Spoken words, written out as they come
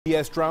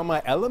CBS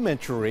drama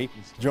Elementary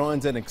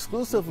joins an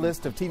exclusive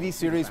list of TV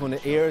series when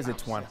it airs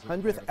its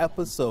 100th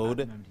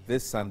episode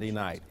this Sunday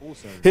night.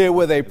 Here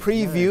with a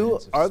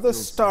preview are the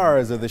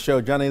stars of the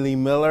show, Jonny Lee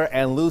Miller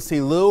and Lucy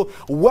Liu.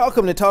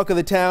 Welcome to Talk of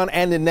the Town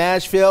and in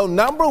Nashville.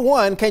 Number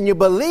one, can you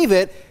believe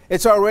it?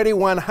 It's already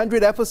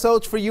 100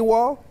 episodes for you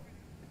all?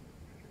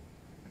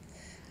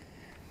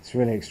 It's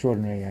really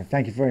extraordinary.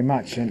 Thank you very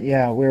much. And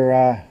yeah,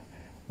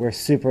 we're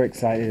super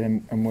excited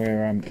and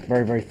we're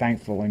very, very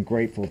thankful and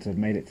grateful to have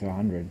made it to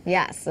 100.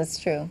 Yes, that's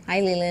true. Hi,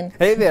 Leland.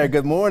 Hey there,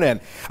 good morning.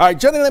 All right,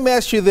 Jonny, let me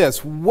ask you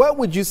this. What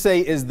would you say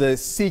is the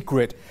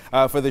secret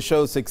for the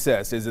show's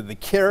success? Is it the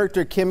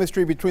character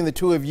chemistry between the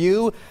two of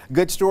you,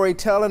 good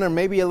storytelling, or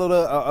maybe a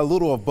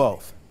little of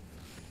both?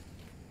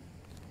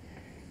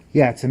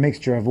 Yeah, it's a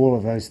mixture of all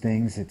of those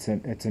things. It's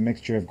a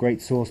mixture of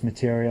great source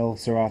material.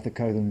 Sir Arthur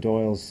Conan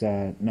Doyle's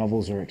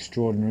novels are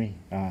extraordinary.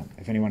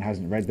 If anyone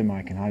hasn't read them,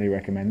 I can highly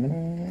recommend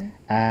them.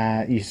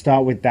 Mm-hmm. You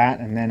start with that,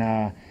 and then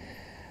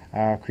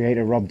our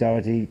creator Rob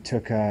Doherty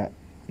took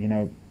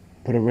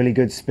put a really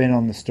good spin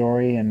on the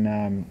story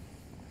and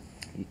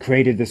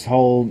created this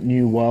whole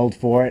new world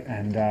for it.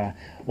 And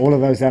all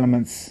of those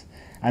elements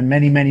and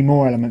many, many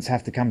more elements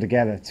have to come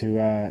together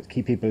to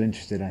keep people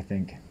interested, I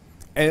think.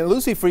 And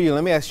Lucy, for you,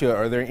 let me ask you,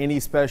 are there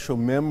any special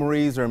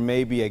memories or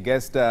maybe a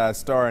guest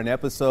star in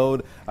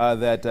episode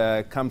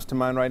that comes to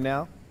mind right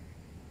now?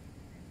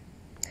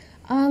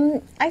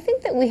 I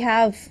think that we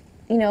have,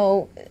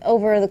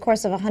 over the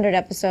course of 100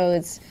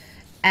 episodes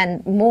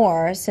and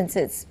more since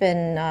it's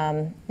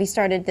been, we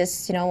started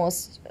this,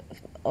 almost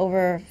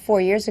over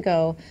 4 years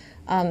ago.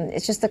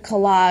 It's just a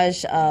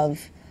collage of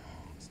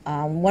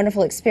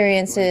wonderful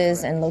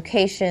experiences and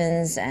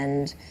locations,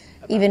 and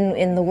even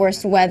in the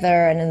worst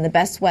weather and in the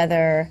best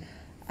weather,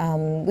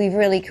 we've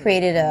really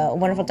created a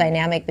wonderful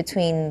dynamic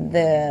between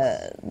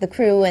the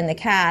crew and the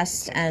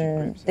cast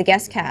and the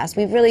guest cast.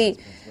 We've really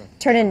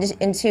turned it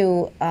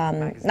into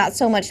not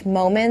so much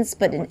moments,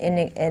 but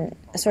in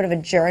a sort of a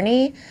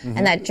journey, mm-hmm.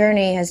 and that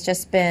journey has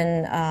just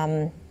been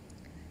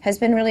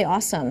really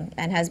awesome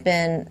and has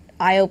been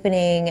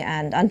eye-opening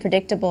and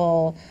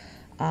unpredictable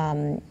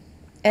and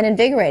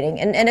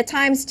invigorating, and at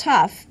times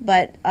tough,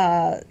 but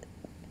I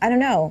don't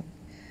know.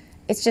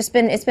 It's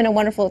been a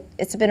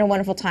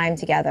wonderful time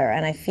together,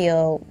 and I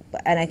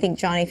think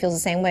Jonny feels the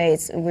same way.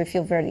 We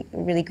feel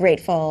really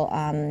grateful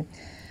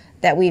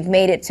that we've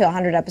made it to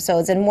 100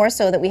 episodes, and more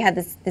so that we had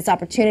this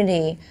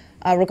opportunity,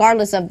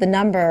 regardless of the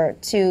number,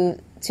 to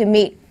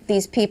meet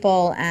these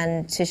people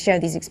and to share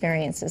these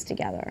experiences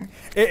together.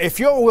 If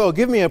you will,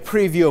 give me a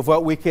preview of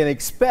what we can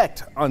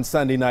expect on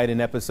Sunday night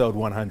in episode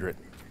 100.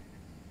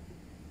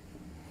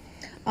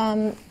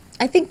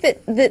 I think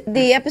that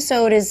the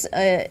episode is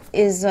a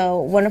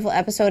wonderful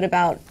episode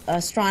about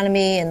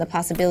astronomy and the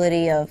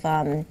possibility of,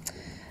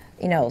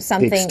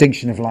 something. The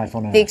extinction of life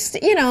on Earth. The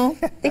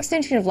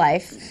extinction of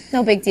life,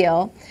 no big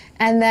deal.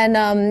 And then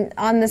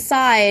on the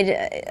side,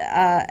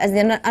 as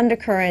an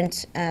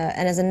undercurrent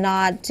and as a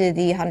nod to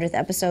the 100th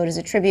episode, is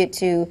a tribute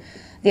to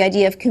the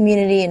idea of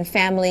community and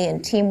family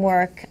and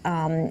teamwork,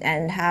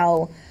 and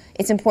how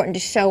it's important to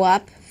show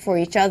up for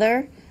each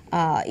other,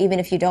 even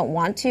if you don't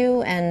want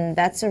to, and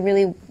that's a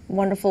really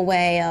wonderful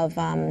way of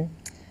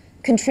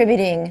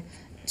contributing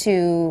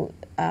to,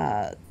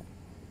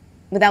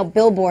 without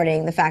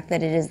billboarding the fact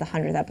that it is the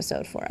 100th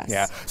episode for us.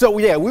 Yeah. So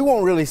yeah, we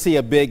won't really see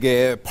a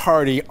big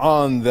party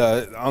on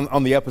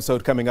the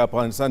episode coming up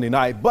on Sunday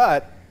night,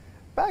 but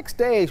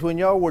backstage when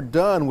y'all were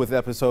done with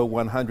episode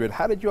 100,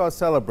 how did you all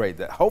celebrate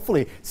that?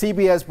 Hopefully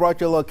CBS brought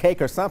you a little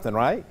cake or something,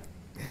 right?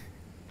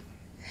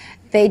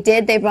 They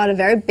did. They brought a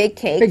very big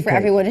cake for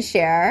everyone to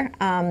share.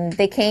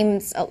 They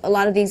came, a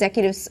lot of the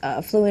executives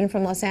flew in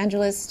from Los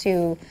Angeles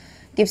to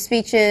give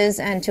speeches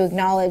and to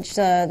acknowledge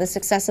the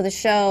success of the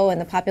show and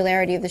the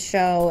popularity of the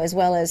show, as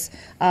well as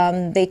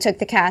they took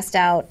the cast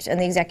out and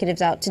the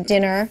executives out to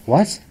dinner.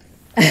 What?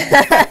 He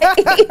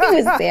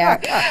was there.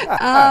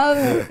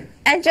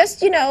 And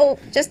just,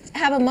 just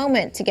have a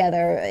moment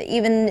together,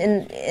 even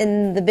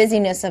in the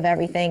busyness of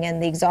everything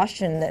and the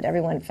exhaustion that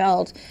everyone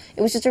felt.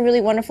 It was just a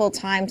really wonderful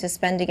time to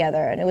spend together,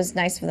 and it was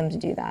nice for them to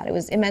do that.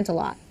 It meant a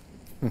lot.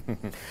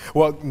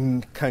 Well,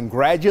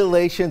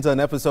 congratulations on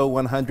episode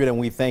 100, and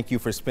we thank you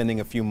for spending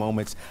a few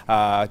moments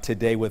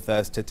today with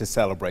us to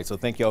celebrate. So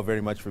thank you all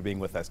very much for being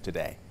with us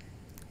today.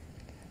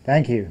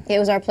 Thank you. It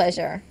was our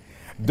pleasure.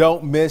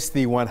 Don't miss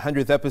the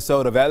 100th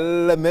episode of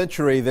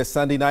Elementary this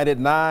Sunday night at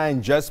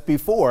 9, just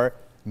before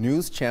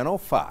News Channel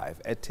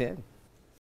 5 at 10.